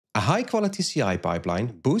high-quality CI pipeline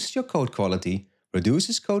boosts your code quality,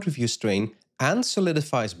 reduces code review strain, and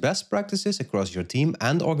solidifies best practices across your team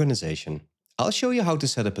and organization. I'll show you how to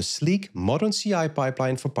set up a sleek, modern CI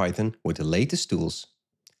pipeline for Python with the latest tools.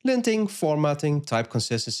 Linting, formatting, type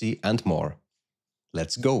consistency, and more.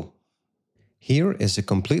 Let's go! Here is a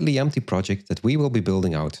completely empty project that we will be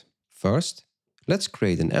building out. First, let's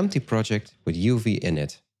create an empty project with UV in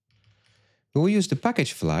it. We will use the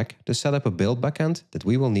package flag to set up a build backend that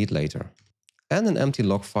we will need later, and an empty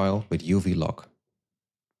log file with UV log.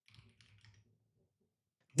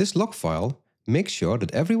 This log file makes sure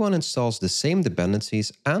that everyone installs the same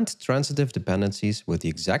dependencies and transitive dependencies with the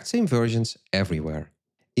exact same versions everywhere.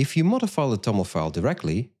 If you modify the TOML file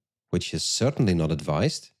directly, which is certainly not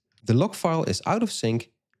advised, the log file is out of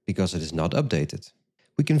sync because it is not updated.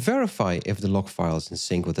 We can verify if the log file is in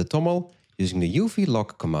sync with the TOML using the UV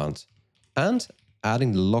log command and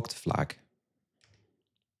adding the logged flag.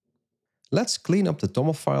 Let's clean up the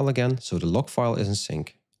TOML file again so the log file is in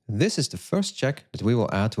sync. This is the first check that we will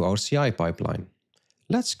add to our CI pipeline.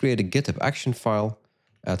 Let's create a GitHub Action file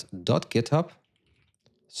at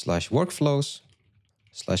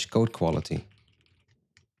 .github/workflows/code-quality.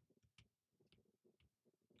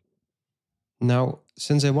 Now,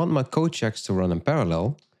 since I want my code checks to run in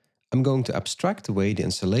parallel, I'm going to abstract away the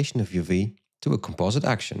installation of UV to a composite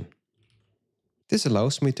action. This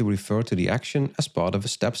allows me to refer to the action as part of the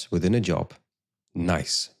steps within a job.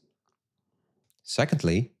 Nice!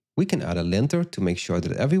 Secondly, we can add a linter to make sure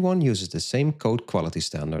that everyone uses the same code quality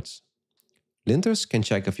standards. Linters can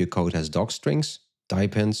check if your code has docstrings,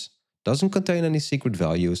 type hints, doesn't contain any secret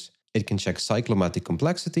values, it can check cyclomatic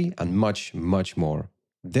complexity and much more.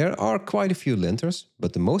 There are quite a few linters,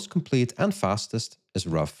 but the most complete and fastest is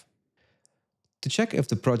Ruff. To check if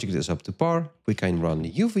the project is up to par, we can run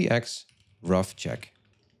UVX Ruff check.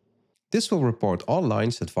 This will report all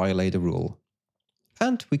lines that violate a rule.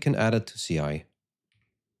 And we can add it to CI.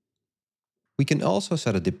 We can also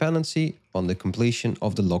set a dependency on the completion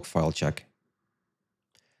of the log file check.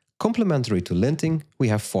 Complementary to linting, we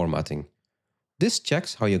have formatting. This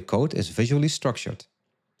checks how your code is visually structured,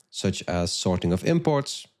 such as sorting of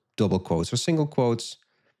imports, double quotes or single quotes,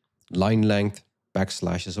 line length,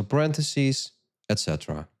 backslashes or parentheses,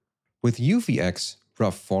 etc. With UVX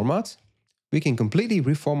Ruff format, we can completely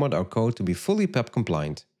reformat our code to be fully PEP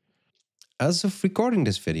compliant. As of recording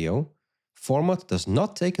this video, format does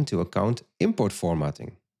not take into account import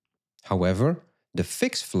formatting. However, the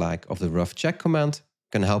fix flag of the Ruff check command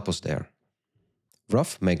can help us there.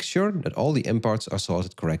 Ruff makes sure that all the imports are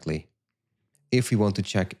sorted correctly. If we want to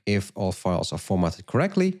check if all files are formatted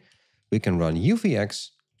correctly, we can run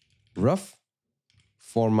UVX Ruff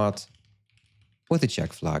format with a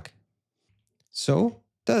check flag. So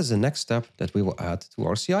that is the next step that we will add to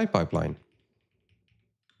our CI pipeline.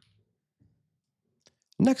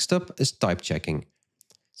 Next up is type checking.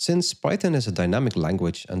 Since Python is a dynamic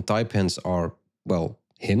language and type hints are, well,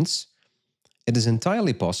 hints, it is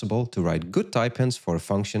entirely possible to write good type hints for a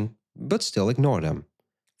function but still ignore them.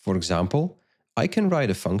 For example, I can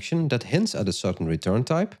write a function that hints at a certain return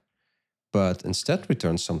type, but instead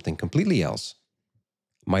returns something completely else.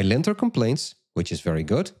 My linter complains, which is very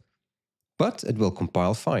good, but it will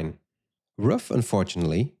compile fine. Ruff,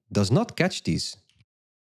 unfortunately, does not catch these.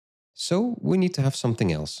 So we need to have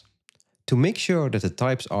something else. To make sure that the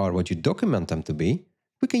types are what you document them to be,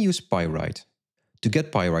 we can use Pyright. To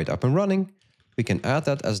get Pyright up and running, we can add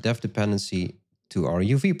that as dev dependency to our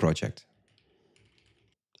UV project.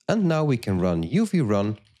 And now we can run UV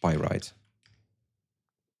run Pyright.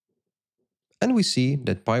 And we see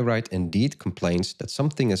that Pyright indeed complains that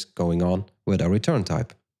something is going on with our return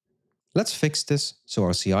type. Let's fix this so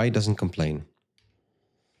our CI doesn't complain.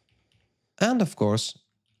 And of course,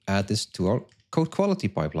 add this to our code quality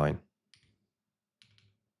pipeline.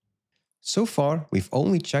 So far, we've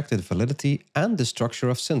only checked the validity and the structure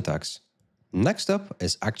of syntax. Next up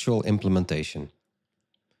is actual implementation.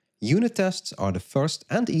 Unit tests are the first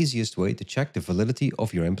and easiest way to check the validity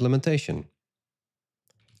of your implementation.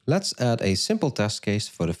 Let's add a simple test case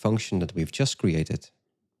for the function that we've just created.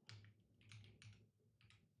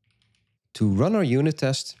 To run our unit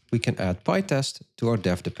test, we can add Pytest to our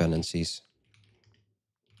dev dependencies.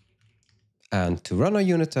 And to run our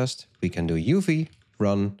unit test, we can do UV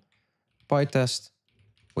run Pytest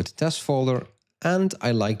with the test folder, and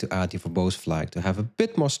I like to add the verbose flag to have a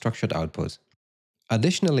bit more structured output.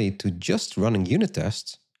 Additionally to just running unit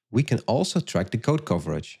tests, we can also track the code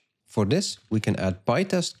coverage. For this, we can add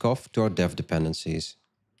Pytest conf to our dev dependencies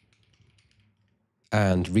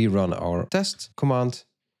and rerun our test command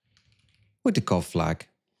with the conf flag.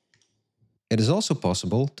 It is also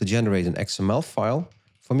possible to generate an XML file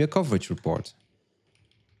from your coverage report.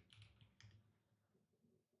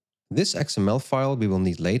 This XML file we will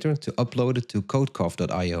need later to upload it to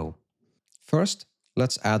codeconf.io. First,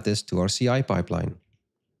 let's add this to our CI pipeline.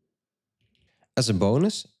 As a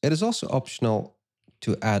bonus, it is also optional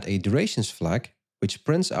to add a durations flag, which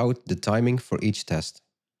prints out the timing for each test.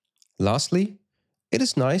 Lastly, it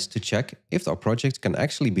is nice to check if our project can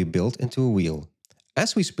actually be built into a wheel.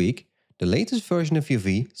 As we speak, the latest version of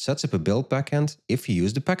UV sets up a build backend if you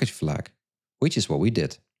use the package flag, which is what we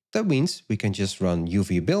did. That means we can just run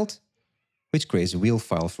UV build, which creates a wheel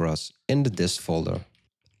file for us in the dist folder.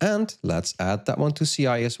 And let's add that one to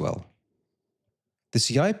CI as well. The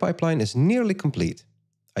CI pipeline is nearly complete.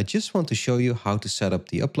 I just want to show you how to set up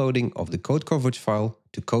the uploading of the code coverage file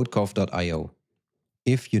to codeconf.io.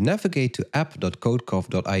 If you navigate to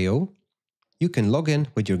app.codeconf.io, you can log in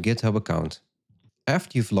with your GitHub account.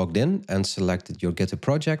 After you've logged in and selected your GitHub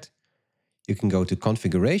project, you can go to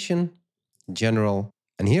Configuration, General,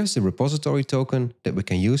 and here's the repository token that we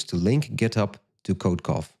can use to link GitHub to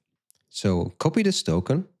codeconf. So copy this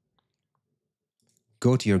token,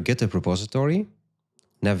 go to your GitHub repository,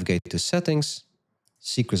 navigate to Settings,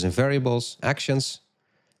 Secrets and Variables, Actions,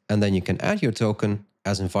 and then you can add your token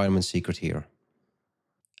as environment secret here.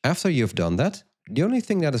 After you've done that, the only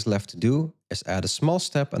thing that is left to do is add a small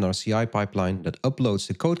step in our CI pipeline that uploads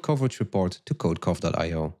the code coverage report to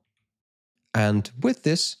codeconf.io. And with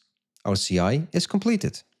this, our CI is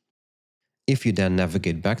completed. If you then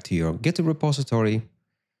navigate back to your GitHub repository,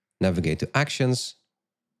 navigate to Actions,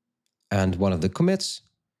 and one of the commits,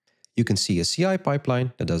 you can see a CI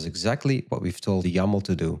pipeline that does exactly what we've told the YAML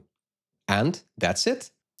to do. And that's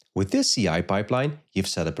it! With this CI pipeline, you've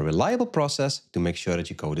set up a reliable process to make sure that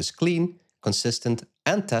your code is clean, consistent,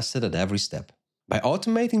 and tested at every step. By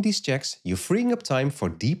automating these checks, you're freeing up time for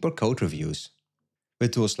deeper code reviews.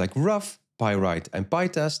 With tools like Ruff, Pyright, and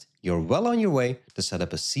Pytest, you're well on your way to set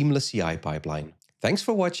up a seamless CI pipeline. Thanks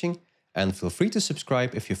for watching, and feel free to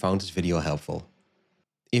subscribe if you found this video helpful.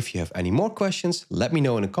 If you have any more questions, let me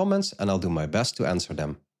know in the comments and I'll do my best to answer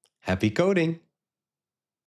them. Happy coding!